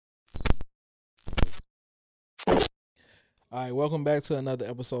All right, welcome back to another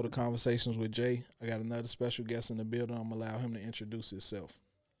episode of Conversations with Jay. I got another special guest in the building. I'm gonna allow him to introduce himself.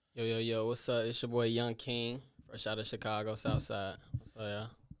 Yo, what's up? It's your boy Young King, fresh out of Chicago, Southside. What's up,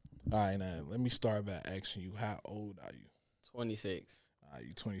 y'all? All right, now let me start by asking you, how old are you? 26.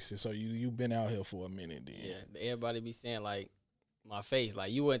 You 26. So you been out here for a minute then. Yeah, everybody be saying, like, my face.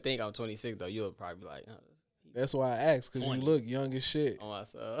 Like, you wouldn't think I'm 26, though. You would probably be like, That's why I asked, because you 20. look young as shit. oh,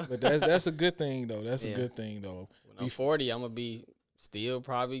 myself. But that's a good thing though. That's Yeah. a good thing though. When I'm 40, I'm going to be still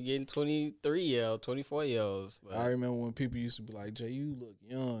probably getting 23-year-olds, 24-year-olds. I remember when people used to be like, Jay, you look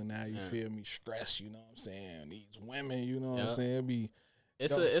young now. You Yeah. feel me stressed, you know what I'm saying? These women, you know what I'm Yeah. saying?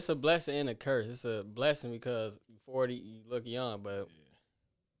 It's a blessing and a curse. It's a blessing because 40, you look young, but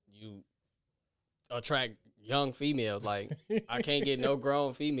you attract young females. Like, I can't get no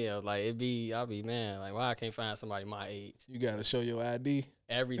grown females. Like, I'll be, man, like, why I can't find somebody my age? You gotta show your ID.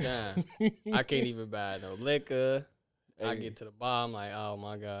 Every time. I can't even buy no liquor. I Hey. get to the bottom, like, oh,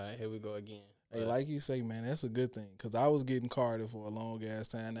 my God, here we go again. Hey, like you say, man, that's a good thing. Because I was getting carded for a long ass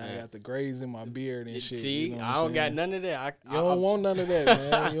time. Now I got the grays in my beard and shit. See, you know I don't got none of that. You don't want none of that,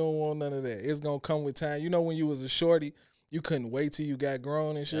 man. You don't want none of that. It's going to come with time. You know when you was a shorty, you couldn't wait till you got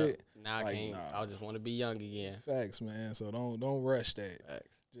grown and shit? Now I Like, can't. nah. I just want to be young again. Facts, man. So don't rush that.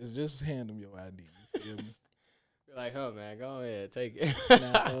 Facts. Just hand them your ID. You feel me? Be like, huh, man, go ahead, take it.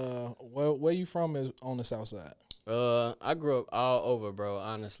 Now, where you from is on the south side? I grew up all over, bro.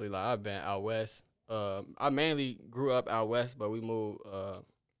 Honestly, like I've been out west. I mainly grew up out west, but we moved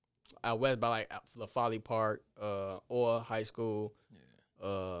out west by like La Folly Park, or high school.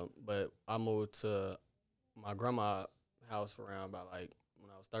 Yeah. But I moved to my grandma's house around about like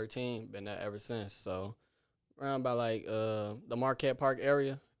when I was 13. Been there ever since. So around by like the Marquette Park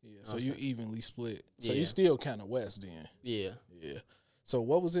area. Yeah. So you evenly split. So Yeah. you still kind of west then. Yeah. Yeah. So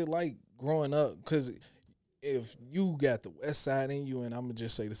what was it like growing up? Because if you got the west side in you, and I'm going to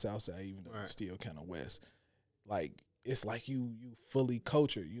just say the south side, even though you're still kind of west, like, it's like you fully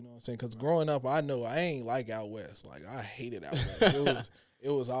cultured, you know what I'm saying? Because growing up, I know I ain't like out west. Like, I hated out west. It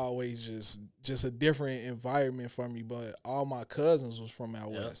was always just a different environment for me, but all my cousins was from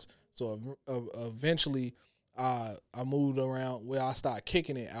out west. So eventually I moved around where I started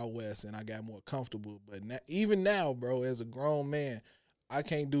kicking it out west, and I got more comfortable. But even now, bro, as a grown man, I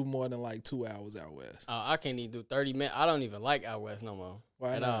can't do more than like 2 hours out west. I can't even do 30 minutes. I don't even like out west no more.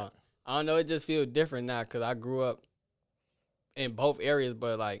 Why not? I don't know. It just feels different now because I grew up in both areas,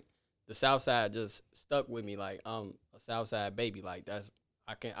 but like the south side just stuck with me. Like I'm a south side baby. Like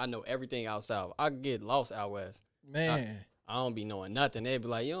I know everything out south. I get lost out west. Man. I don't be knowing nothing. They be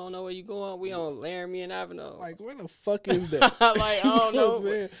like, you don't know where you going? We on Laramie and Avenue. Like, where the fuck is that? Like, I don't know. What I'm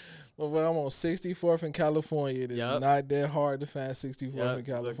saying? Well, I'm on 64th in California. It's not that hard to find 64th in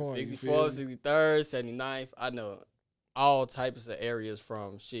California. 64th, 63rd, 79th. I know all types of areas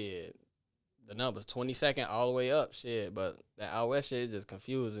from shit. The numbers 22nd all the way up, shit. But that out west shit is just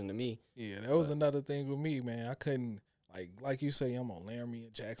confusing to me. Yeah, that was another thing with me, man. I couldn't, like you say, I'm on Laramie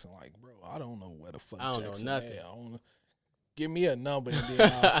and Jackson. Like, bro, I don't know where the fuck Jackson know nothing. At. Give me a number and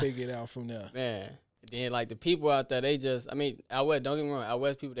then I'll figure it out from there. Man, then like the people out there, they just, I mean, out west, don't get me wrong, out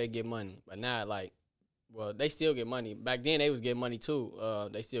west people, they get money. But now, like, well, they still get money. Back then, they was getting money too.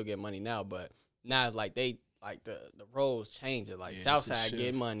 They still get money now, but now it's like the roles changing. Like, Southside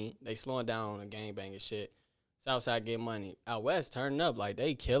get money. They slowing down on the gangbanging shit. Southside get money. Out west, turning up. Like,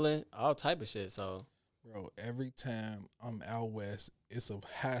 they killing all type of shit, so. Bro, every time I'm out west, it's a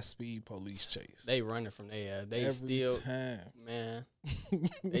high-speed police chase. They running from there. They every time. Man,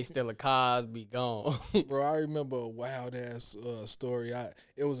 they stealing cars, be gone. Bro, I remember a wild-ass story.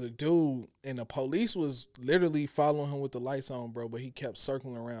 It was a dude, and the police was literally following him with the lights on, bro, but he kept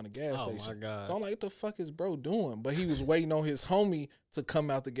circling around the gas station. Oh, my God. So I'm like, what the fuck is bro doing? But he was waiting on his homie to come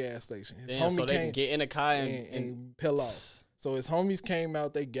out the gas station. His homie so they can get in the car and peel off. So his homies came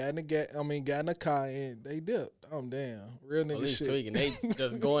out, they got in the car, and they dipped. Oh, damn. Real nigga police shit. Tweaking. They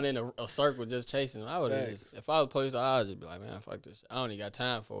just going in a circle, just chasing them. I would just, if I was police, I would just be like, man, fuck this shit. I don't even got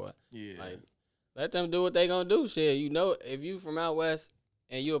time for it. Yeah. Like, let them do what they gonna do. Shit, you know, if you from out west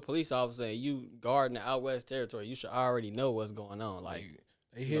and you a police officer and you guarding the out west territory, you should already know what's going on. Like,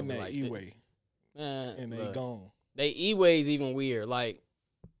 they hitting that like E-way. Man. And they gone. They E-ways even weird. Like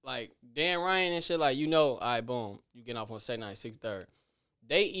Dan Ryan and shit, like, you know, all right, boom, you get off on 2nd, 63rd.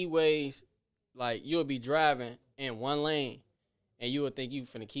 They E-ways, like, you'll be driving in one lane, and you would think you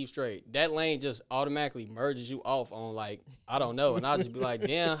finna keep straight. That lane just automatically merges you off on, like, I don't know. And I'll just be like,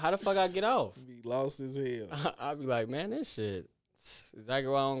 damn, how the fuck I get off? Be lost as hell. I'll be like, man, this shit,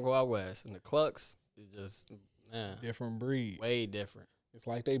 exactly why I don't go out west. And the clucks is just, man. Different breed. Way different. It's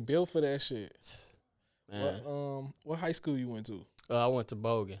like they built for that shit. Man. What high school you went to? I went to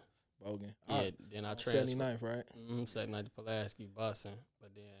Bogan. Bogan. Yeah, then I transferred. 79th, right? 79th to Pulaski, Bussin'.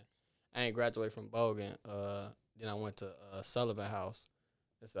 But then I ain't graduated from Bogan. Then I went to Sullivan House.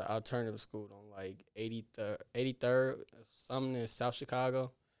 It's an alternative school on like 83rd, something in South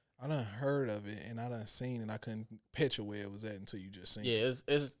Chicago. I done heard of it and I done seen it. I couldn't picture where it was at until you just seen it. Yeah,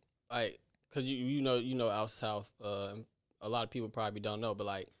 it's like, cause you know out south, a lot of people probably don't know, but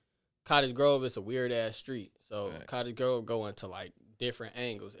like Cottage Grove is a weird ass street. So Facts. Cottage Grove go into like different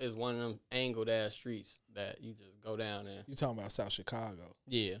angles. It's one of them angled ass streets that you just go down and. You talking about South Chicago?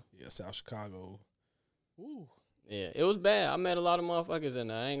 Yeah. Yeah, South Chicago. Ooh. Yeah, it was bad. I met a lot of motherfuckers in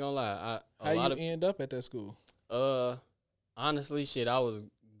there. I ain't gonna lie. How you end up at that school? Honestly, shit, I was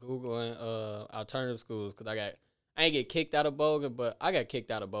Googling alternative schools because I ain't get kicked out of Bogan, but I got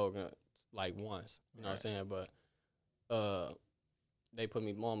kicked out of Bogan like once. You know what I'm saying? But they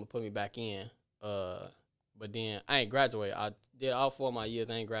mama put me back in. But then I ain't graduate. I did all 4 of my years.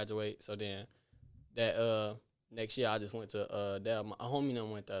 I ain't graduate. So then that next year I just went to my homie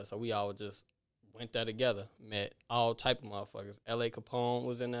done went there. So we all just went there together. Met all type of motherfuckers. L.A. Capone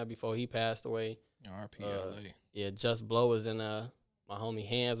was in there before he passed away. R.P. L.A. Yeah, Just Blow was in there. My homie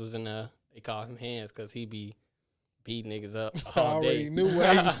Hands was in there. They call him Hands because he be beating niggas up all I already day. knew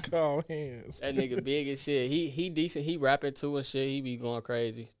what he was called Hands. That nigga big as shit. He decent. He rapping too and shit. He be going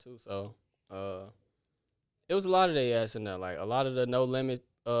crazy too. So it was a lot of they ass in there. Like a lot of the No Limit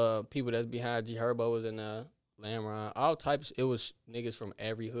people that's behind G Herbo was in there. Lamron, all types. It was niggas from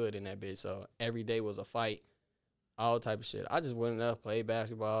every hood in that bitch. So every day was a fight. All type of shit. I just went in there, played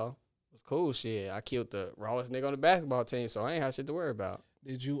basketball. It was cool shit. I killed the rawest nigga on the basketball team, so I ain't have shit to worry about.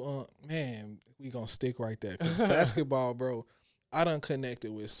 Did you, man, we gonna stick right there. Because basketball, bro, I done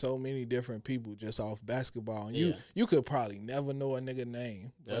connected with so many different people just off basketball. And you could probably never know a nigga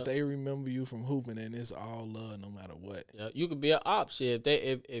name, but they remember you from hooping, and it's all love no matter what. Yeah, you could be an op shit.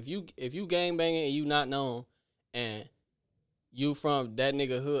 If you gang banging and you not known, and you from that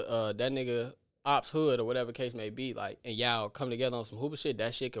nigga hood, that nigga ops hood or whatever case may be, like, and y'all come together on some hooper shit,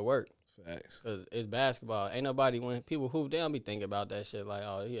 that shit could work. Facts. Cause it's basketball. Ain't nobody, when people hoop, they don't be thinking about that shit like,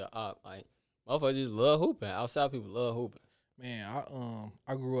 oh, he a op. Like, motherfuckers just love hooping. Outside people love hooping. Man,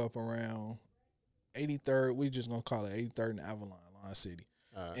 I grew up around 83rd. We just gonna call it 83rd and Avalon, Line City.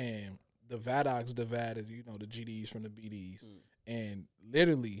 Right. And the Vadocs divided, the GDs from the BDs. And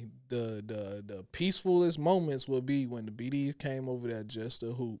literally, the peacefulest moments would be when the BDs came over there just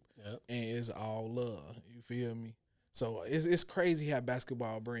to hoop, and it's all love. You feel me? So it's crazy how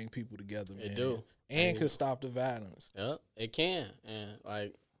basketball bring people together, man. It do. And could stop the violence. Yeah, it can. And,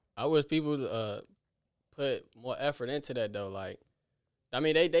 like, I wish people put more effort into that, though. Like, I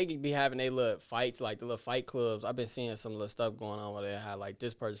mean, they could be having their little fights, like the little fight clubs. I've been seeing some little stuff going on where they have, like,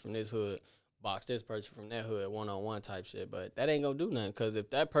 this person from this hood box this person from that hood, one-on-one type shit. But that ain't gonna do nothing, because if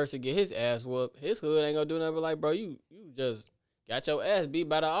that person get his ass whooped, his hood ain't gonna do nothing. But, like, bro, you just got your ass beat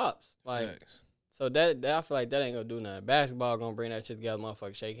by the ops. Like, thanks. So that I feel like that ain't gonna do nothing. Basketball gonna bring that shit together.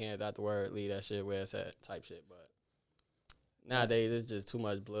 Motherfuckers shake hands out the word, leave that shit where it's at type shit. But nowadays it's just too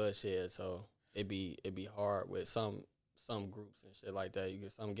much bloodshed, so it be hard with some groups and shit like that. You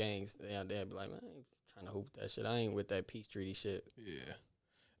get some gangs they'll be like, man, I ain't trying to hoop that shit. I ain't with that peace treaty shit. Yeah.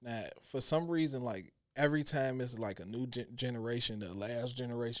 Now, for some reason, like, every time it's like a new generation, the last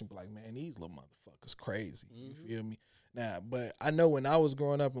generation be like, man, these little motherfuckers crazy. You feel me? Now, but I know when I was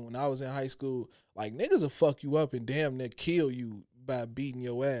growing up and when I was in high school, like, niggas will fuck you up and damn near kill you by beating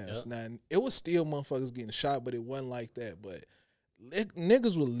your ass. Now, it was still motherfuckers getting shot, but it wasn't like that. But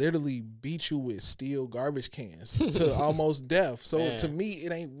niggas would literally beat you with steel garbage cans to almost death. So to me,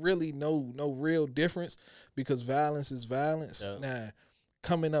 it ain't really no real difference, because violence is violence. Now,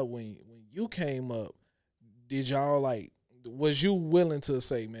 coming up, when you came up, did y'all, like, was you willing to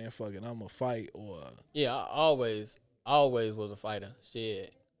say, man, fuck it, I'm going to fight? Or yeah, I always was a fighter.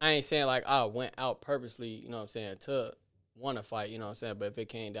 Shit. I ain't saying like I went out purposely, you know what I'm saying, to want to fight, you know what I'm saying, but if it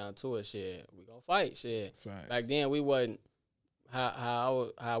came down to it, shit, we gonna fight, shit. Fact. Back then, we wasn't,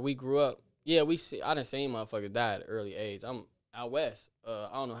 how we grew up, I done seen motherfuckers die at an early age. I'm out west. I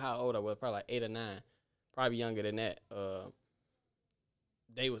don't know how old I was, probably like 8 or 9, probably younger than that.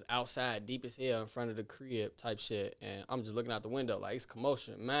 They was outside deep as hell in front of the crib type shit, and I'm just looking out the window like it's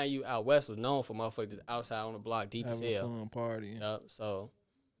commotion. Mind you, out west was known for motherfuckers just outside on the block deep as hell. Fun party. Yep. So,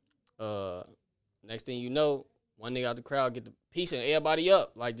 next thing you know, one nigga out the crowd get the piecing everybody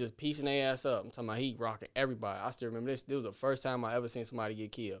up, like just piecing their ass up. I'm talking about he rocking everybody. I still remember this. This was the first time I ever seen somebody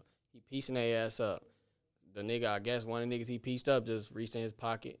get killed. He piecing their ass up. The nigga, I guess one of the niggas he pieced up just reached in his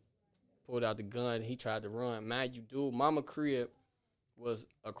pocket, pulled out the gun. He tried to run. Mind you, dude, mama crib was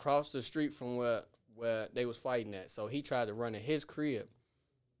across the street from where where they was fighting at. So he tried to run in his crib.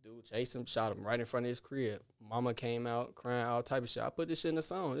 Dude chased him, shot him right in front of his crib. Mama came out crying, all type of shit. I put this shit in the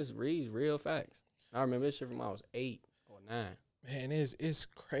song. This reads real facts. I remember this shit from when I was 8 or 9. Man, it's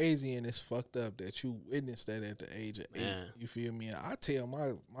crazy and it's fucked up that you witnessed that at the age of 8. You feel me? And I tell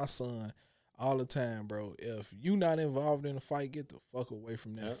my son all the time, bro, if you not involved in a fight, get the fuck away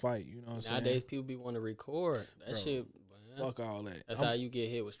from that fight. You know what I'm saying? Nowadays, people be wanting to record. That shit, man. Fuck all that. That's how you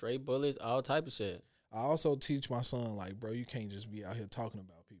get hit with straight bullets, all type of shit. I also teach my son, like, bro, you can't just be out here talking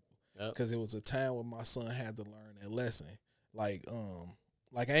about people. Because it was a time when my son had to learn that lesson. Like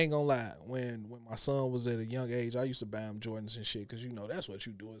I ain't gonna lie, when my son was at a young age, I used to buy him Jordans and shit because, you know, that's what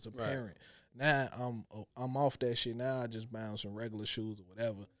you do as a parent. Now I'm off that shit. Now I just buy him some regular shoes or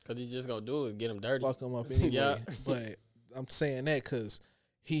whatever. Because he just gonna do is get them dirty. Fuck them up anyway. But I'm saying that because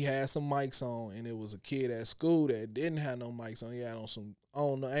he had some mics on, and it was a kid at school that didn't have no mics on. He had on some, I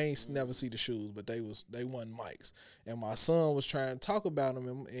don't know, I ain't never see the shoes, but they wasn't mics. And my son was trying to talk about him,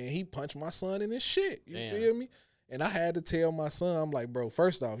 and he punched my son in his shit. You feel me? And I had to tell my son, I'm like, bro,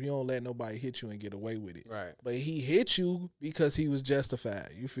 first off, you don't let nobody hit you and get away with it. Right. But he hit you because he was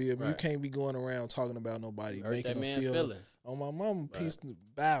justified. You feel me? You can't be going around talking about nobody, making him feel. Feelings. Oh, my mama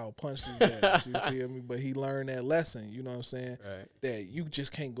punched his ass. You feel me? But he learned that lesson. You know what I'm saying? Right. That you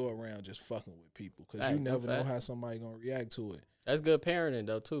just can't go around just fucking with people because you never know how somebody gonna react to it. That's good parenting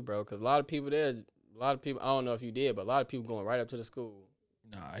though too, bro. Because a lot of people, I don't know if you did, but a lot of people going right up to the school.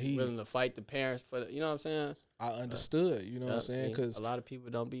 Nah, he willing to fight the parents for you know what I'm saying? I understood, you know what I'm saying? Because a lot of people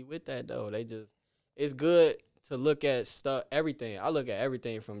don't be with that though. They just, it's good to look at stuff, everything. I look at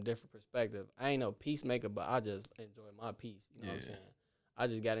everything from a different perspective. I ain't no peacemaker, but I just enjoy my peace. You know what I'm saying? I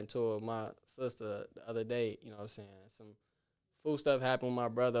just got into it with my sister the other day. You know what I'm saying? Some food stuff happened with my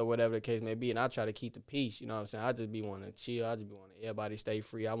brother or whatever the case may be, and I try to keep the peace. You know what I'm saying? I just be wanting to chill. I just be wanting everybody stay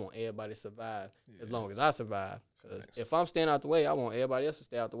free. I want everybody to survive as long as I survive. Because if I'm staying out the way, I want everybody else to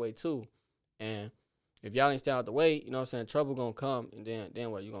stay out the way too. And if y'all ain't stay out the way, you know what I'm saying, trouble gonna come. And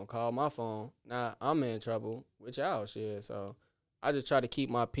then what, you gonna call my phone? Now I'm in trouble with y'all shit. So I just try to keep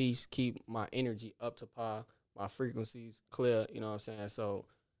my peace, keep my energy up to par, my frequencies clear, you know what I'm saying? So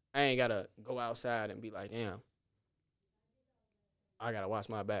I ain't gotta go outside and be like, damn, I gotta watch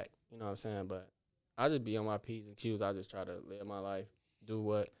my back. You know what I'm saying? But I just be on my P's and Q's. I just try to live my life,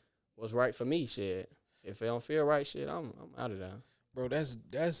 do what's right for me, shit. If it don't feel right, shit, I'm out of there. Bro, that's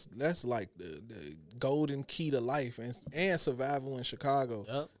like the golden key to life and survival in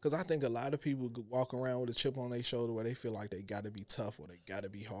Chicago. Because I think a lot of people walk around with a chip on their shoulder where they feel like they got to be tough or they got to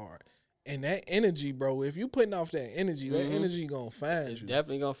be hard. And that energy, bro, if you putting off that energy, that energy going to find you. It's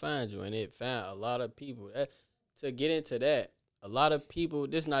definitely going to find you. And it found a lot of people. To get into that, a lot of people,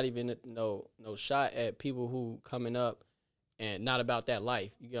 this not even no shot at people who coming up and not about that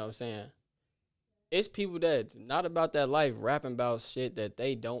life. You know what I'm saying? It's people that's not about that life rapping about shit that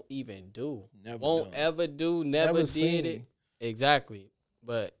they don't even do. Won't ever do, never did it. Exactly.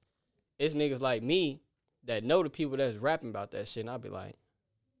 But it's niggas like me that know the people that's rapping about that shit, and I'll be like,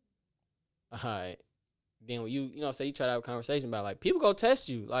 all right. Then when you know what I'm saying, you try to have a conversation about, like, people gonna test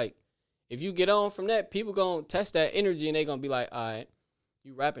you. Like, if you get on from that, people gonna test that energy and they gonna be like, all right,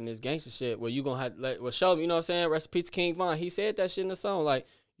 you rapping this gangster shit. Well, you gonna have show me, you know what I'm saying? Rest in peace, King Von. He said that shit in the song. Like,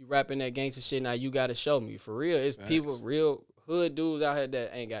 you rapping that gangster shit, now you gotta show me. For real, it's people, real hood dudes out here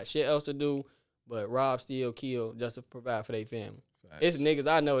that ain't got shit else to do but rob, steal, kill just to provide for their family. It's niggas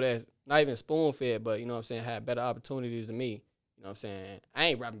I know that's not even spoon fed, but you know what I'm saying, had better opportunities than me. You know what I'm saying? I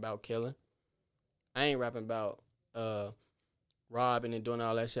ain't rapping about killing. I ain't rapping about robbing and doing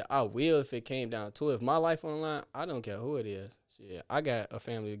all that shit. I will if it came down to it. If my life on the line, I don't care who it is. Shit, I got a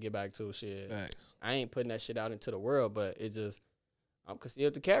family to get back to. Shit, I ain't putting that shit out into the world, but it just, I'm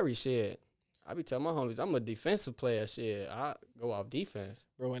concealed to carry shit. I be telling my homies, I'm a defensive player. Shit, I go off defense,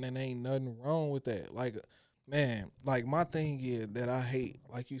 bro, and there ain't nothing wrong with that. Like, man, like my thing is that I hate,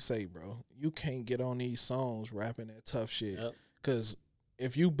 like you say, bro, you can't get on these songs rapping that tough shit, cause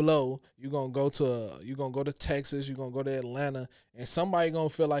if you blow, you gonna go to Texas, you gonna go to Atlanta, and somebody gonna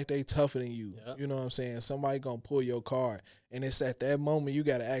feel like they tougher than you. You know what I'm saying? Somebody gonna pull your card, and it's at that moment you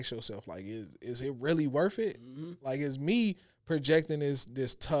gotta ask yourself, like, is it really worth it? Like, is me projecting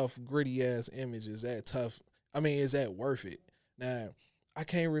this tough, gritty ass image, is that tough? I mean, is that worth it? Now, I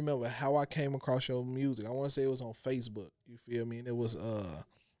can't remember how I came across your music. I want to say it was on Facebook. You feel me? And it was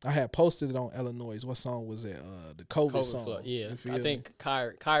I had posted it on Illinois. What song was that? The COVID song. Flood. Yeah, I think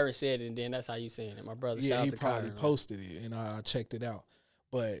Kyron said it, and then that's how you saying it. My brother, yeah, shout he out to probably Kyron, posted it, and I checked it out.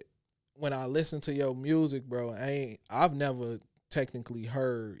 But when I listened to your music, bro, I've never technically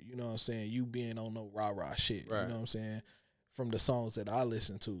heard, you know what I'm saying, you being on no rah-rah shit. You know what I'm saying? From the songs that I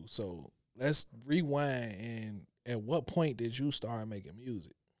listen to. So let's rewind. And at what point did you start making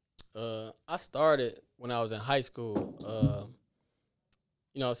music? I started when I was in high school.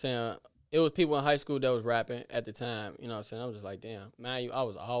 You know what I'm saying? It was people in high school that was rapping at the time. You know what I'm saying? I was just like, damn, man, I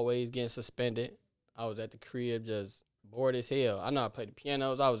was always getting suspended. I was at the crib just bored as hell. I know how to play the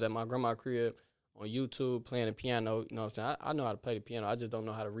pianos. I was at my grandma's crib on YouTube playing the piano. You know what I'm saying? I know how to play the piano. I just don't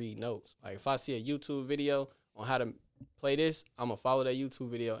know how to read notes. Like, if I see a YouTube video on how to play this, I'm going to follow that YouTube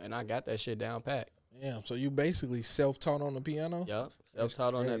video, and I got that shit down pat. Damn, so you basically self-taught on the piano? Yup,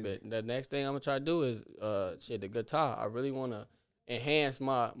 self-taught on that bit. The next thing I'm going to try to do is, the guitar. I really want to enhance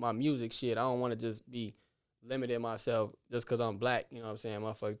my music shit. I don't want to just be limiting myself just because I'm black. You know what I'm saying?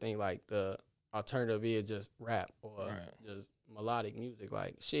 Motherfuckers think like the alternative is just rap or just melodic music.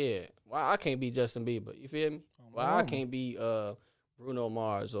 Like, shit, why I can't be Justin Bieber? You feel me? Why I can't be Bruno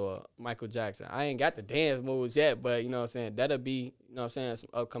Mars or Michael Jackson? I ain't got the dance moves yet, but you know what I'm saying? That'll be, you know what I'm saying, some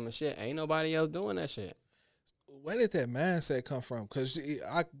upcoming shit. Ain't nobody else doing that shit. Where did that mindset come from? Because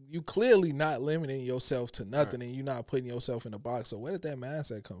you clearly not limiting yourself to nothing, and you're not putting yourself in a box. So where did that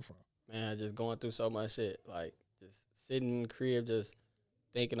mindset come from? Man, just going through so much shit. Like, just sitting in the crib, just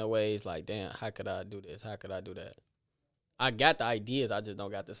thinking of ways like, damn, how could I do this? How could I do that? I got the ideas. I just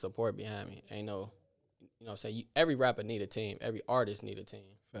don't got the support behind me. Ain't no, you know what I'm saying? Every rapper need a team. Every artist need a team.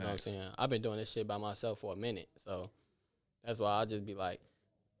 Facts. You know what I'm saying? I've been doing this shit by myself for a minute. So that's why I just be like,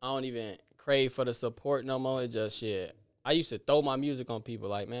 I don't even crave for the support no more. It's just shit. I used to throw my music on people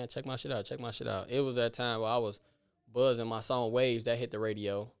like, man, check my shit out, check my shit out. It was that time where I was buzzing my song Waves that hit the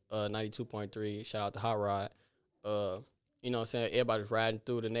radio, 92.3. Shout out to Hot Rod. You know what I'm saying? Everybody's riding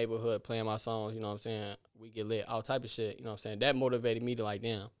through the neighborhood playing my songs, you know what I'm saying? We get lit, all type of shit, you know what I'm saying? That motivated me to like,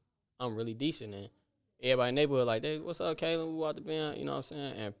 damn, I'm really decent. And everybody in the neighborhood like, hey, what's up, Caleb? We out the band, you know what I'm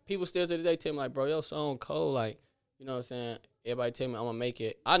saying? And people still to this day tell me like, bro, your song cold, like, you know what I'm saying? Everybody tell me I'm gonna make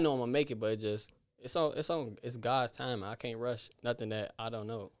it. I know I'm gonna make it, but it's God's time. I can't rush nothing that I don't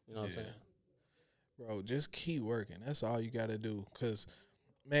know. You know what I'm saying? Bro, just keep working. That's all you gotta do. Cause,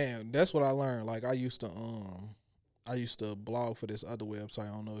 man, that's what I learned. Like, I used to blog for this other website.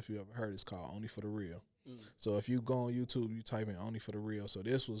 I don't know if you ever heard. It's called Only for the Real. So if you go on YouTube, you type in Only for the Real. So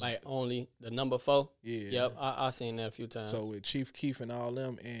this was like only the number 4. Yeah. Yep, I seen that a few times. So with Chief Keef and all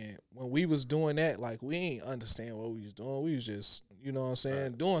them, and when we was doing that, like, we ain't understand what we was doing. We was just, you know what I'm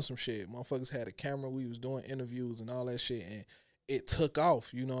saying, doing some shit. Motherfuckers had a camera. We was doing interviews and all that shit, and it took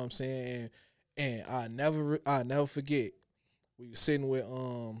off. You know what I'm saying? And I never forget. We was sitting with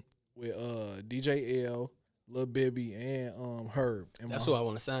DJ L, Lil Bibby, and Herb. And that's who I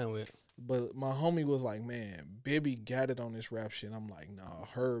want to sign with. But my homie was like, man, Bibby got it on this rap shit. I'm like, nah,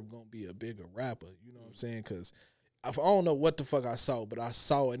 Herb gonna be a bigger rapper. You know what I'm saying? Because I don't know what the fuck I saw, but I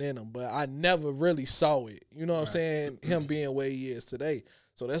saw it in him. But I never really saw it. You know what I'm saying? Him being where he is today.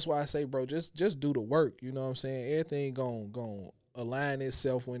 So that's why I say, bro, just do the work. You know what I'm saying? Everything gonna align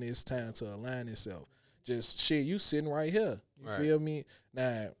itself when it's time to align itself. Just shit, you sitting right here. You feel me?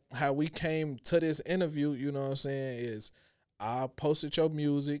 Now, how we came to this interview, you know what I'm saying, is I posted your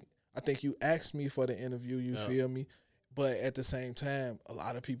music. I think you asked me for the interview, you feel me? But at the same time, a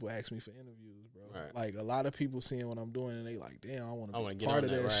lot of people ask me for interviews, bro. Right. Like, a lot of people seeing what I'm doing, and they like, damn, I want to be part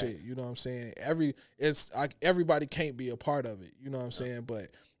of that shit. You know what I'm saying? Everybody can't be a part of it, you know what I'm saying? But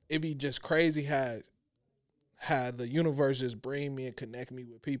it be just crazy how the universe just bring me and connect me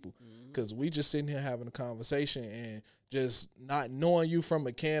with people. Because we just sitting here having a conversation and just not knowing you from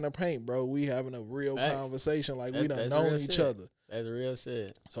a can of paint, bro. We having a real conversation like we done known each other. That's real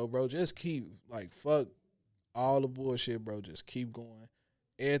shit. So, bro, just keep, like, fuck all the bullshit, bro. Just keep going.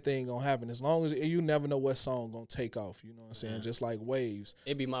 Everything gonna happen. As long as you never know what song gonna take off. You know what I'm saying? Just like Waves.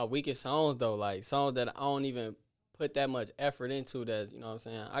 It be my weakest songs, though. Like, songs that I don't even put that much effort into. That's, you know what I'm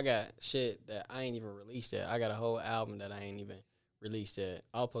saying? I got shit that I ain't even released yet. I got a whole album that I ain't even released yet.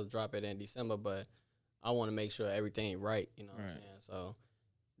 I was supposed to drop it in December, but I want to make sure everything right. You know what I'm saying? So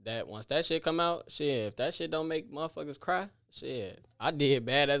that once that shit come out, shit, if that shit don't make motherfuckers cry, shit, I did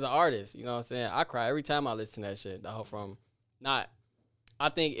bad as an artist. You know what I'm saying? I cry every time I listen to that shit. I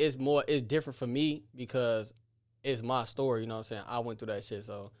think it's different for me because it's my story. You know what I'm saying? I went through that shit,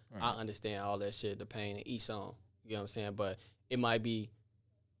 so I understand all that shit, the pain in each song. You know what I'm saying? But it might be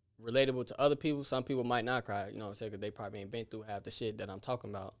relatable to other people. Some people might not cry, you know what I'm saying, because they probably ain't been through half the shit that I'm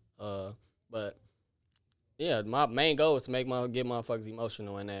talking about. But yeah, my main goal is to get motherfuckers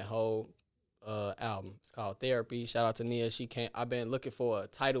emotional in that whole album. It's called Therapy. Shout out to Nia. I've been looking for a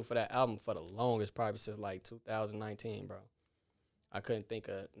title for that album for the longest, probably since like 2019, bro. I couldn't think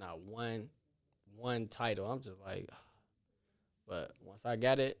of not one title. I'm just like, but once I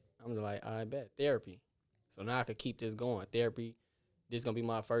got it, I'm just like, I bet Therapy. So now I could keep this going. Therapy, this gonna be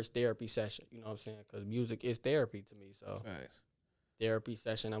my first therapy session. You know what I'm saying? Because music is therapy to me. So therapy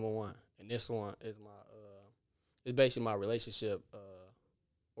session number 1, and this one is my it's basically my relationship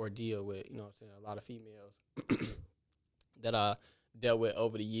ordeal with, you know what I'm saying, a lot of females that I dealt with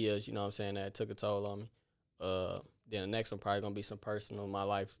over the years. You know what I'm saying, that took a toll on me. Then the next one probably gonna be some personal, my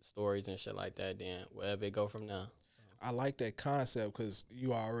life stories and shit like that. Then wherever it go from now. I like that concept because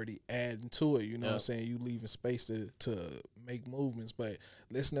you already adding to it. You know what I'm saying? You leaving space to make movements. But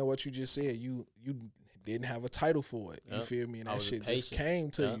listen to what you just said. You didn't have a title for it. You feel me? And that shit just came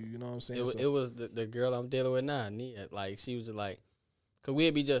to you. You know what I'm saying? It was the girl I'm dealing with now, Nia. Like, she was just like, cause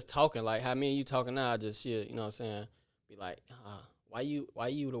we'd be just talking like how me and you talking now. Just shit. You know what I'm saying? Be like, why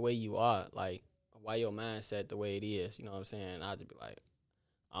you the way you are? Like, why your mindset the way it is? You know what I'm saying? I'd just be like,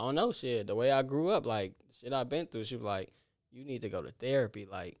 I don't know, shit. The way I grew up, like, shit I've been through, she was like, you need to go to therapy,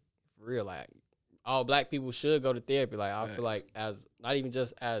 like, for real. Like, all black people should go to therapy. Like, I feel like as, not even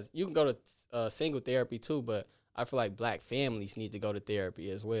just as, you can go to single therapy too, but I feel like black families need to go to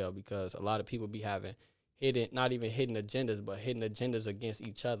therapy as well, because a lot of people be having not even hidden agendas, but hidden agendas against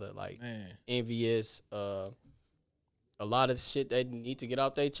each other. Like, envious, a lot of shit they need to get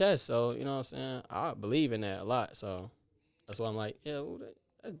off their chest. So, you know what I'm saying? I believe in that a lot. So, that's why I'm like, yeah, well,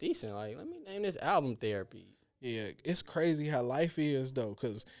 that's decent. Like, let me name this album Therapy. Yeah, it's crazy how life is, though,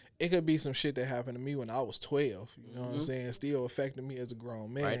 because it could be some shit that happened to me when I was 12. You know what I'm saying? Still affecting me as a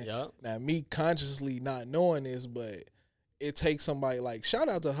grown man. Right, yep. Now, me consciously not knowing this, but it takes somebody like, shout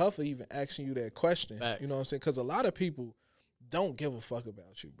out to her for even asking you that question. Facts. You know what I'm saying? Because a lot of people don't give a fuck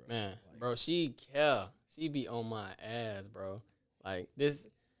about you, bro. Man, like, bro, she care. She be on my ass, bro. Like, this,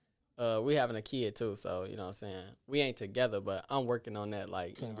 we having a kid too, so, you know what I'm saying? We ain't together, but I'm working on that.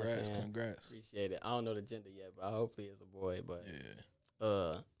 Like, congrats. Appreciate it. I don't know the gender yet, but hopefully it's a boy. But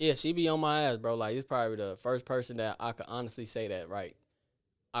yeah, she be on my ass, bro. Like, it's probably the first person that I could honestly say that, right,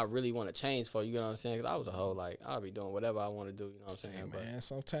 I really want to change for. You know what I'm saying? Because I was a hoe. Like, I'll be doing whatever I want to do. You know what I'm saying? Hey, man,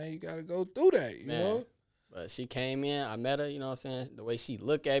 sometimes you got to go through that, you know? But she came in. I met her. You know what I'm saying? The way she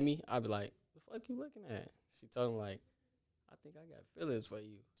look at me, I'd be like, the fuck you looking at? She told me, like, I think I got feelings for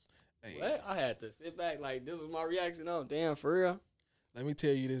you. Hey. What? I had to sit back. Like, this was my reaction. Oh, damn, for real? Let me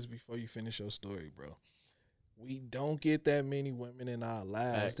tell you this before you finish your story, bro. We don't get that many women in our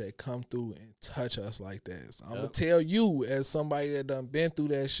lives that come through and touch us like that. So I'm going to tell you, as somebody that done been through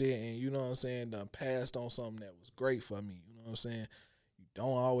that shit and, you know what I'm saying, done passed on something that was great for me, you know what I'm saying? You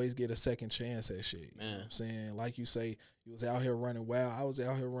don't always get a second chance at shit. You know what I'm saying? Like you say, you was out here running wild. I was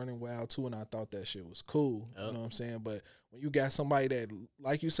out here running wild too, and I thought that shit was cool. You know what I'm saying? But when you got somebody that,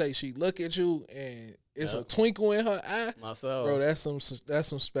 like you say, she look at you and it's a twinkle in her eye, bro, that's some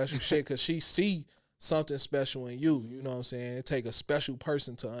special shit, because she see something special in you. You know what I'm saying? It take a special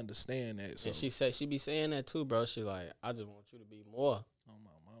person to understand that. So. And she be saying that too, bro. She like, I just want you to be more. Oh, my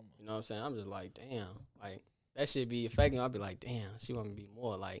mama. You know what I'm saying? I'm just like, damn. Like, that shit be affecting me. I'll be like, damn, she want me to be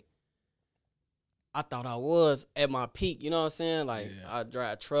more. Like, I thought I was at my peak. You know what I'm saying? Like, I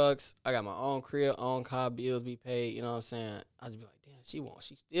drive trucks. I got my own crib, own car, bills be paid. You know what I'm saying? I just be like, damn,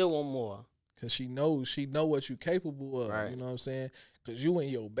 she still want more. Because she know what you capable of. Right. You know what I'm saying? Because you in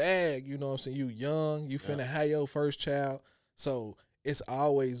your bag, you know what I'm saying? You young, you finna have your first child. So it's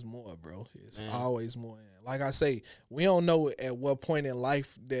always more, bro. It's always more. Like I say, we don't know at what point in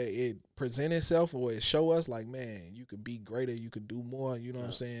life that it present itself or it show us, like, man, you could be greater, you could do more, you know what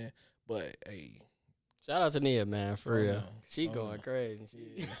I'm saying? But, hey. Shout out to Nia, man, for real. She going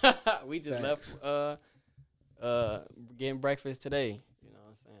crazy. We just left getting breakfast today, you know what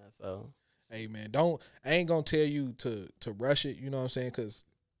I'm saying? So. Hey, man, I ain't going to tell you to rush it, you know what I'm saying, because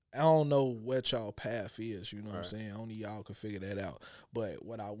I don't know what y'all path is, you know what I'm saying? Only y'all can figure that out. But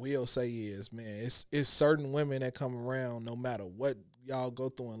what I will say is, man, it's certain women that come around, no matter what y'all go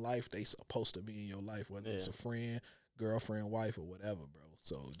through in life, they supposed to be in your life, whether it's a friend, girlfriend, wife, or whatever, bro.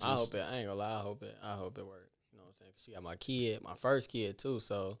 So I hope it. I ain't gonna lie. I hope it works. You know what I'm saying? 'Cause she got my kid, my first kid too.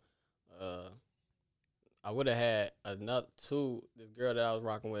 So, I would have had another two. This girl that I was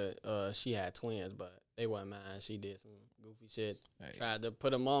rocking with, she had twins, but they wasn't mine. She did some goofy shit. Tried to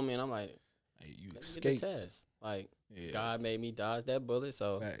put them on me, and I'm like, hey, you escaped. Get the test. Like, God made me dodge that bullet.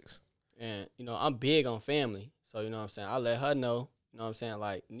 So, and you know, I'm big on family. So, you know what I'm saying? I let her know. You know what I'm saying?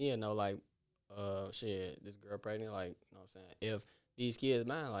 Like, Nia know, like, shit, this girl pregnant. Like, you know what I'm saying? If these kids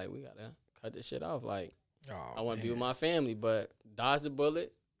mine, like, we gotta cut this shit off. Like, I want to be with my family, but dodge the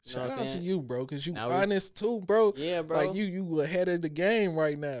bullet. You know Shout out to you, bro, because you honest too, bro. Yeah, bro. Like, you ahead of the game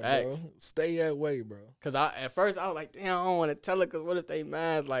right now, bro. Stay that way, bro. Because at first I was like, damn, I don't want to tell her, because what if they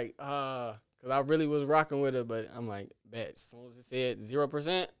mad? Like, because I really was rocking with her, but I'm like, bet. As soon as it said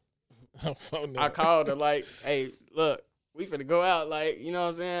 0%, I called her like, hey, look, we finna go out, like, you know what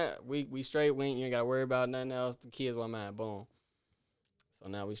I'm saying? We straight, you ain't gotta worry about nothing else. The kids want mine, boom. So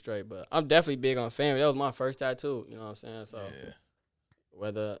now we straight. But I'm definitely big on family. That was my first tattoo, you know what I'm saying? So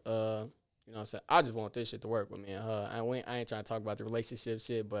whether you know what I'm saying, I just want this shit to work with me and her. I ain't trying to talk about the relationship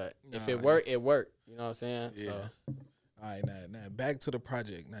shit, but if it worked, it worked. You know what I'm saying? Yeah. So all right, now back to the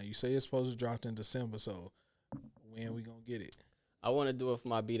project. Now you say it's supposed to drop in December, so when we gonna get it? I want to do it for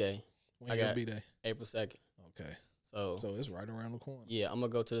my B-Day. When your B-Day? April 2nd. Okay. So it's right around the corner. Yeah, I'm gonna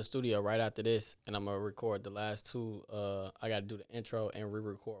go to the studio right after this, and I'm gonna record the last two. I gotta do the intro and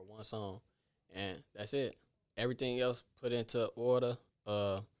re-record one song, and that's it. Everything else put into order.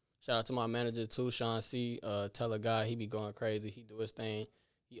 Shout out to my manager too, Sean C. Tell a guy he be going crazy. He do his thing.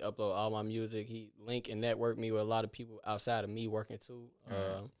 He upload all my music. He link and network me with a lot of people outside of me working too.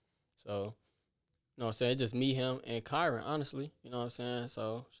 So you know what I'm saying? It's just me, him, and Kyron, honestly. You know what I'm saying?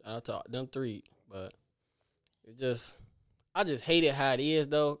 So shout out to them three. But I just hate it how it is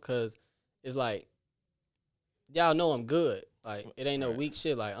though, cause it's like y'all know I'm good. Like it ain't no weak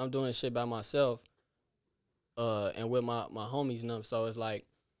shit. Like I'm doing this shit by myself, and with my homies and them. So it's like,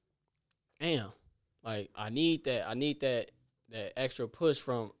 damn, like I need that extra push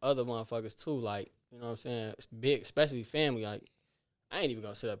from other motherfuckers too. Like you know what I'm saying? It's big, especially family. Like I ain't even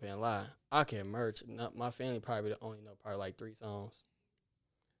gonna sit up here and lie. I can merch. My family probably only know probably like 3 songs.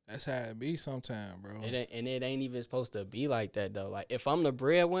 That's how it be sometime, bro. It ain't even supposed to be like that though. Like if I'm the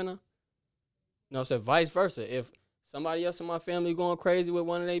breadwinner, you know what I'm saying? Vice versa. If somebody else in my family going crazy with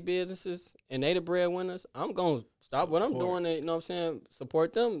one of their businesses and they the breadwinners, I'm gonna stop what I'm doing and, you know what I'm saying,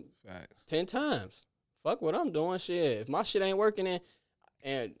 support them. Facts. 10 times. Fuck what I'm doing, shit. If my shit ain't working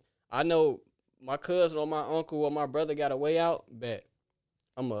and I know my cousin or my uncle or my brother got a way out, bet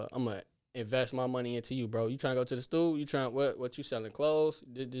I'm a invest my money into you, bro. You trying to go to the stool? You trying what you selling clothes?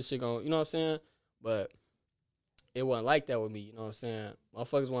 This shit going, you know what I'm saying? But it wasn't like that with me, you know what I'm saying?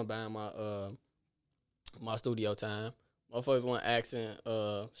 Motherfuckers weren't buying my studio time. Motherfuckers weren't asking,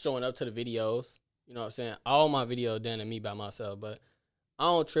 showing up to the videos. You know what I'm saying? All my videos done to me by myself, but I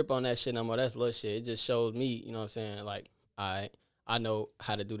don't trip on that shit no more. That's little shit. It just shows me, you know what I'm saying? Like, I know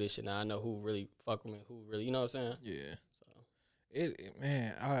how to do this shit now. I know who really fuck with me, who really, you know what I'm saying? Yeah.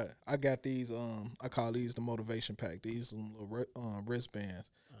 Man, I got these I call these the motivation pack. These some little wristbands.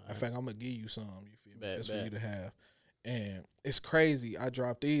 In fact, I'm gonna give you some. You feel me? Just for you to have. And it's crazy. I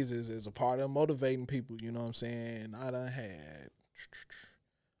dropped these as a part of motivating people. You know what I'm saying? I done had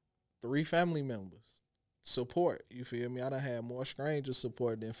 3 family members support. You feel me? I done had more strangers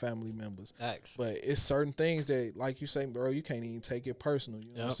support than family members. Facts. But it's certain things that, like you say, bro, you can't even take it personal.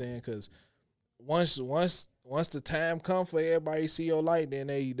 You know what I'm saying? Because once the time come for everybody to see your light, then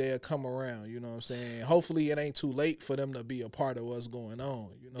they'll come around. You know what I'm saying? Hopefully it ain't too late for them to be a part of what's going on.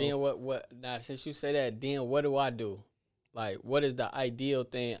 You know. Then what? Now since you say that, then what do I do? Like, what is the ideal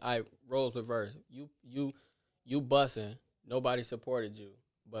thing? Roles reverse. You bussing. Nobody supported you,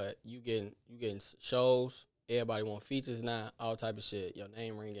 but you getting shows. Everybody want features now. All type of shit. Your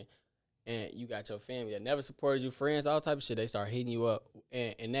name ringing. And you got your family that never supported you, friends, all type of shit. They start hitting you up.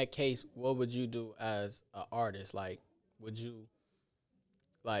 And in that case, what would you do as an artist? Like, would you,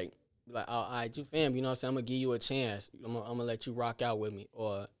 like, oh, all right, you fam, you know what I'm saying? I'm going to give you a chance. I'm going to let you rock out with me.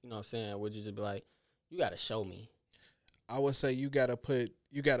 Or, you know what I'm saying? Would you just be like, you got to show me? I would say you gotta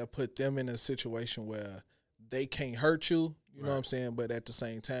put them in a situation where they can't hurt you. You know what I'm saying? But at the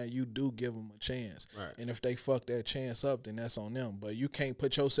same time, you do give them a chance. Right. And if they fuck that chance up, then that's on them. But you can't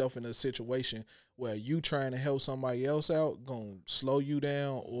put yourself in a situation where you trying to help somebody else out gonna slow you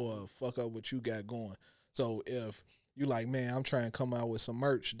down or fuck up what you got going. So if you like, man, I'm trying to come out with some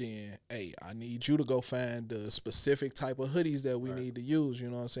merch, then, hey, I need you to go find the specific type of hoodies that we need to use. You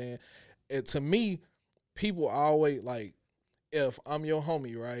know what I'm saying? To me, people always, like, if I'm your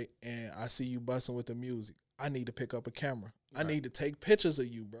homie, right, and I see you busting with the music, I need to pick up a camera. I need to take pictures of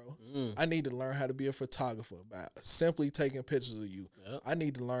you, bro. I need to learn how to be a photographer by simply taking pictures of you. Yep. I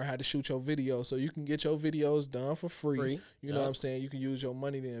need to learn how to shoot your videos so you can get your videos done for free. You know what I'm saying? You can use your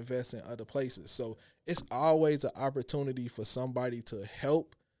money to invest in other places. So it's always an opportunity for somebody to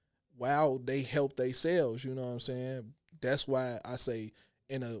help while they help themselves. You know what I'm saying? That's why I say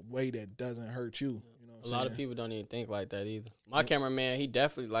in a way that doesn't hurt you. A lot of people don't even think like that either. My cameraman, he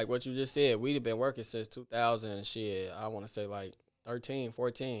definitely, like what you just said, we've been working since 2000 and shit. I want to say like 13,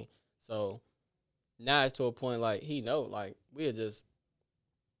 14. So now it's to a point like he know, like we'll just,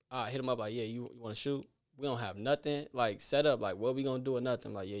 I hit him up like, yeah, you want to shoot? We don't have nothing like set up, like what we going to do or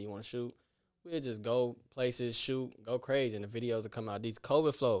nothing. Like, yeah, you want to shoot? We'll just go places, shoot, go crazy. And the videos will come out. These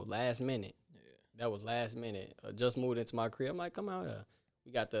COVID flow, last minute. Yeah. That was last minute. Just moved into my crib. I'm like, come out here.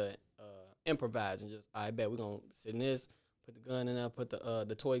 We got the improvise and just, I bet we're going to sit in this. Put the gun in there. Put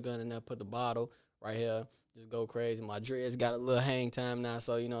the toy gun in there. Put the bottle right here. Just go crazy. My dreads got a little hang time now,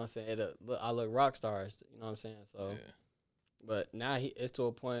 so you know what I'm saying. I look rock stars. You know what I'm saying. So, Yeah. but now it's to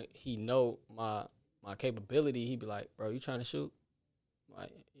a point he know my capability. He be like, bro, you trying to shoot?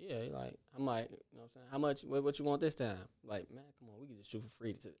 Like, yeah. Like, I'm like, you know what I'm saying. How much? What you want this time? Like, man, come on, we can just shoot for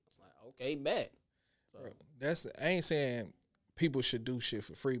free. I'm like, okay, bet. So, Bro, I ain't saying people should do shit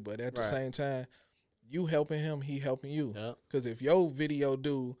for free, but at the same time, you helping him, he helping you. Yep. Because if your video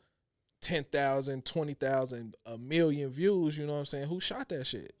do 10,000, 20,000, a million views, you know what I'm saying? Who shot that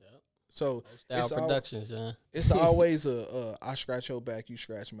shit? Yep. So Style Productions, it's always I scratch your back, you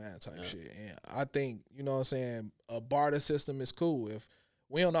scratch mine type Yep. shit. And I think, you know what I'm saying, a barter system is cool. If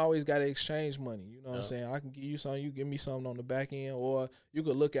we don't always got to exchange money, you know what I'm saying? I can give you something, you give me something on the back end, or you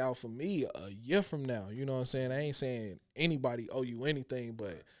could look out for me a year from now, you know what I'm saying? I ain't saying anybody owe you anything,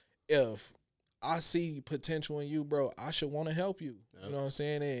 but if I see potential in you, bro, I should want to help you. Yep. You know what I'm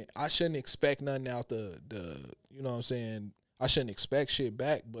saying? And I shouldn't expect nothing out the you know what I'm saying? I shouldn't expect shit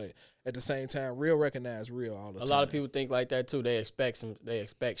back, but at the same time, real recognize real all the time. A lot of people think like that too. They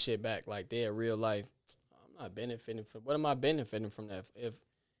expect shit back, like they're real life. I'm not benefiting from. What am I benefiting from that?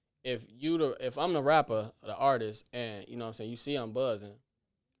 If I'm the rapper, the artist, and you know what I'm saying, you see I'm buzzing,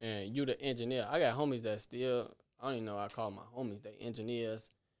 and you the engineer. I got homies that still, I don't even know what I call my homies. They engineers,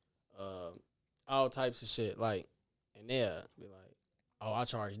 all types of shit. Like, and they'll be like, oh, I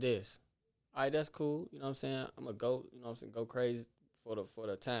charge this. All right, that's cool. You know what I'm saying? I'm gonna go, you know what I'm saying, go crazy for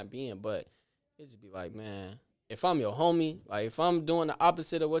the time being. But it just be like, man, if I'm your homie, like if I'm doing the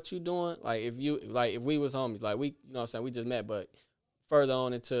opposite of what you doing, like if we was homies, like we, you know what I'm saying, we just met, but further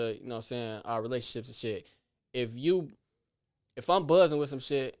on into, you know what I'm saying, our relationships and shit. If I'm buzzing with some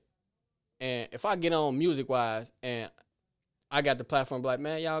shit, and if I get on music wise and I got the platform, like,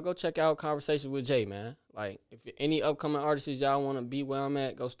 man, y'all go check out Conversations with Jay, man. Like, if any upcoming artists y'all want to be where I'm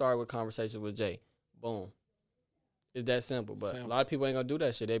at, go start with Conversations with Jay. Boom. It's that simple. But a lot of people ain't gonna do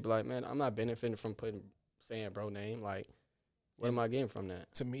that shit. They be like, man, I'm not benefiting from saying bro name. Like, what am I getting from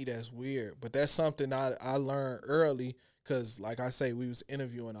that? To me, that's weird. But that's something I learned early. Cause like I say, we was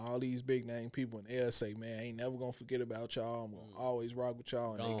interviewing all these big name people, and they'll say, "Man, I ain't never gonna forget about y'all. I'm gonna always rock with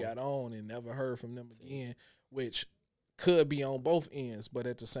y'all." And they got on and never heard from them again, which could be on both ends. But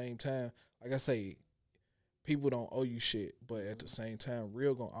at the same time, like I say, people don't owe you shit. But at the same time,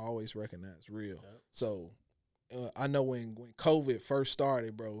 real gonna always recognize real. Yep. So I know when COVID first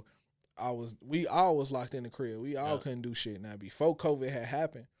started, bro, we all was locked in the crib. We all couldn't do shit. Now before COVID had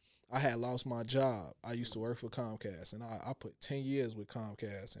happened, I had lost my job. I used to work for Comcast, and I put 10 years with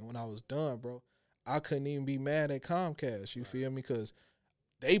Comcast. And when I was done, bro, I couldn't even be mad at Comcast. You feel me? Because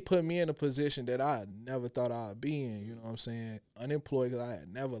they put me in a position that I never thought I'd be in. You know what I'm saying? Unemployed, because I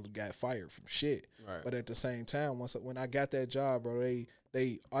had never got fired from shit. Right. But at the same time, when I got that job, bro,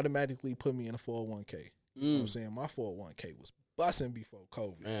 they automatically put me in a 401k. You know what I'm saying? My 401k was busting before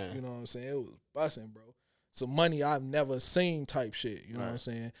COVID. Man. You know what I'm saying? It was busting, bro. Some money I've never seen type shit. You know what I'm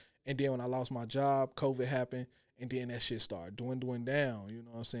saying? And then when I lost my job, COVID happened, and then that shit started dwindling down. You know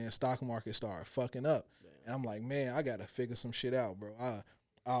what I'm saying? Stock market started fucking up. Damn. And I'm like, man, I got to figure some shit out, bro. I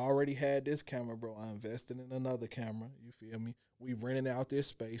already had this camera, bro. I invested in another camera. You feel me? We rented out this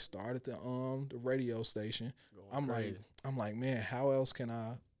space, started the radio station. I'm like, man, how else can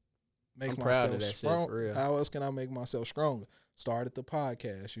I make myself strong? How else can I make myself stronger? Started the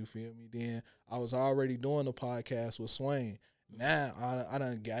podcast, you feel me? Then I was already doing the podcast with Swain. Now I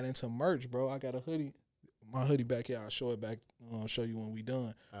done got into merch, bro. I got a hoodie, my hoodie back here. I'll show it back. Show you when we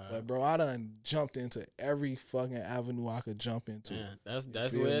done. But bro, I done jumped into every fucking avenue I could jump into. Yeah,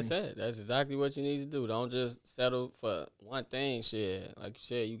 that's where it's at. That's exactly what you need to do. Don't just settle for one thing. Shit, like you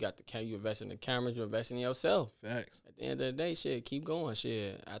said, you got you invest in the cameras, you invest in yourself. Facts. At the end of the day, shit, keep going.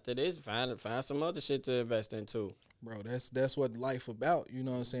 Shit, after this, find some other shit to invest in too. Bro, that's what life about. You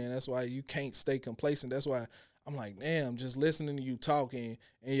know what I'm saying? That's why you can't stay complacent. That's why I'm like, damn, just listening to you talking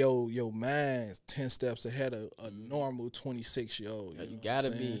and your mind's 10 steps ahead of a normal 26-year-old. You gotta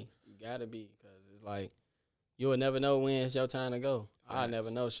be. You gotta be. Because it's like, you'll never know when it's your time to go. I'll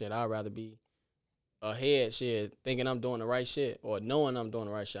never know shit. I'd rather be ahead shit, thinking I'm doing the right shit, or knowing I'm doing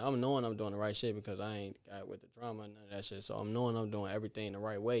the right shit. I'm knowing I'm doing the right shit because I ain't got with the drama and none of that shit. So I'm knowing I'm doing everything the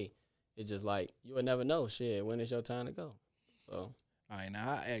right way. It's just like, you will never know shit when it's your time to go. So. All right,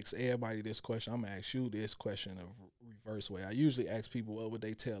 now I ask everybody this question. I'm going to ask you this question of reverse way. I usually ask people, what would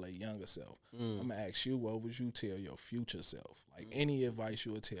they tell a younger self? I'm going to ask you, what would you tell your future self? Like, any advice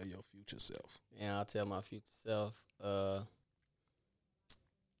you would tell your future self? Yeah, I'll tell my future self,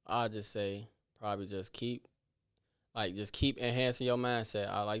 I'll just say, probably just keep enhancing your mindset.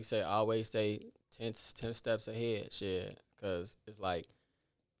 Like you say, always stay 10 steps ahead, shit. Cause it's like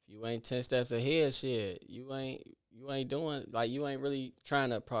if you ain't 10 steps ahead, shit, you ain't doing like you ain't really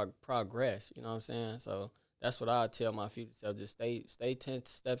trying to progress. You know what I'm saying? So that's what I tell my future self: just stay 10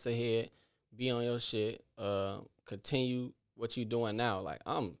 steps ahead, be on your shit, continue what you doing now. Like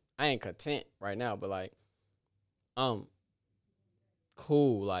I ain't content right now, but like I'm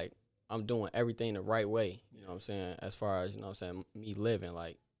cool. Like I'm doing everything the right way. You know what I'm saying? As far as, you know what I'm saying, me living,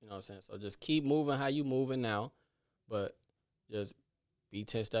 like, you know what I'm saying? So just keep moving how you moving now, but just be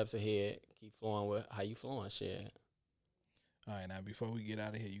 10 steps ahead. Keep flowing with how you flowing, shit. All right, now before we get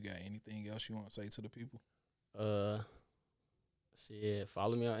out of here, you got anything else you want to say to the people? Shit,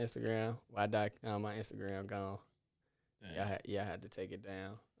 follow me on Instagram. My Instagram gone. Yeah, I had to take it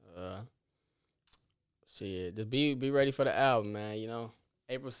down. Shit, just be ready for the album, man. You know,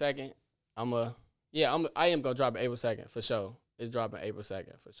 April 2nd. I am gonna drop it April 2nd for sure. It's dropping April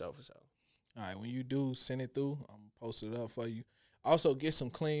 2nd for sure. All right, when you do send it through, I'm gonna post it up for you. Also, get some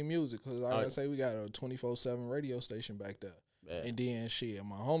clean music because like I say, we got a 24/7 radio station back there. Yeah. And then shit,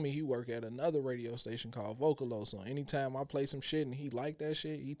 my homie, he work at another radio station called Vocalo. So anytime I play some shit and he like that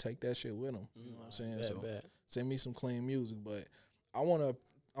shit, he take that shit with him. You know what I'm saying? Send me some clean music. But I wanna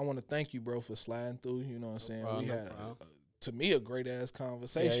thank you, bro, for sliding through. You know what I'm saying? We had to me a great ass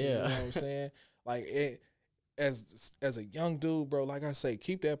conversation. Yeah. You know what I'm saying? Like as a young dude, bro, like I say,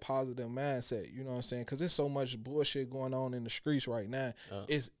 keep that positive mindset. You know what I'm saying? Because there's so much bullshit going on in the streets right now.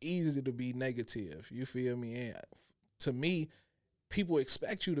 It's easy to be negative. You feel me? And to me, people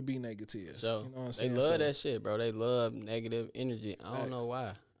expect you to be negative. So, you know what I'm saying? They love that shit, bro. They love negative energy. I don't know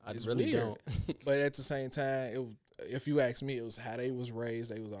why. It's really weird. Don't. But at the same time, if you ask me, it was how they was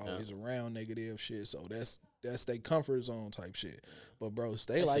raised. They was always around negative shit. So that's their comfort zone type shit. But bro,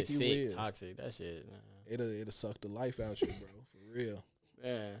 stay that like you sick, is. Toxic. That shit. Man. It'll suck the life out you, bro. For real.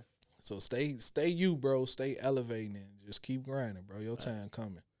 Yeah. So stay you, bro. Stay elevating and just keep grinding, bro. Your time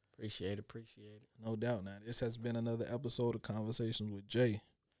coming. Appreciate it. No doubt. Now, this has been another episode of Conversations with Jay.